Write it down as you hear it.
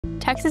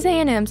Texas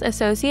A&M's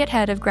associate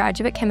head of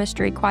graduate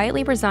chemistry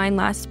quietly resigned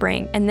last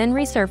spring and then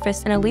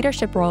resurfaced in a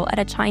leadership role at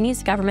a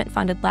Chinese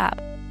government-funded lab,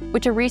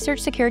 which a research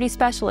security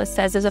specialist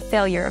says is a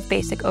failure of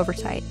basic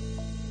oversight.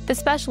 The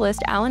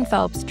specialist, Alan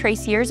Phelps,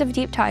 traced years of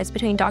deep ties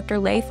between Dr.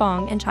 Lei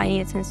Fang and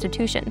Chinese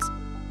institutions,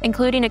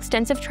 including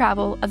extensive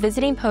travel, a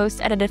visiting post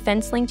at a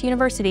defense-linked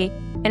university,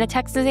 and a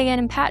Texas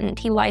A&M patent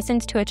he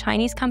licensed to a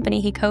Chinese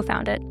company he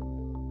co-founded.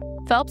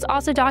 Phelps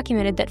also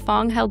documented that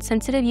Fang held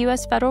sensitive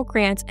U.S. federal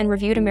grants and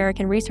reviewed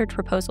American research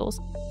proposals,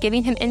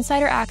 giving him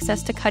insider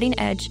access to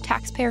cutting-edge,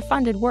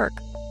 taxpayer-funded work.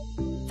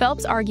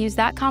 Phelps argues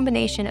that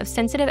combination of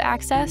sensitive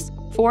access,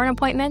 foreign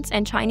appointments,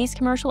 and Chinese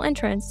commercial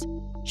entrants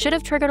should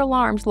have triggered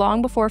alarms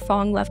long before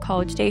Fang left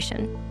College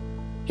Station.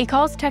 He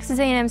calls Texas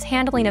A&M's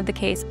handling of the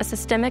case a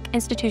systemic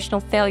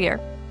institutional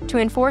failure to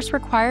enforce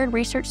required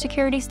research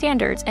security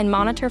standards and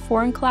monitor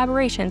foreign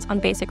collaborations on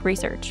basic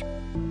research.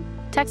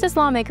 Texas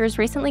lawmakers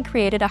recently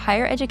created a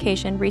Higher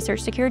Education Research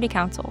Security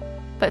Council,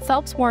 but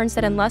Phelps warns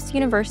that unless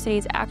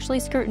universities actually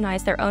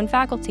scrutinize their own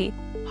faculty,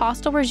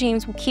 hostile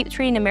regimes will keep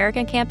treating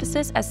American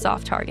campuses as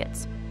soft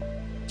targets.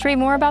 To read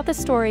more about this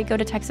story, go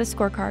to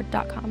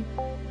texasscorecard.com.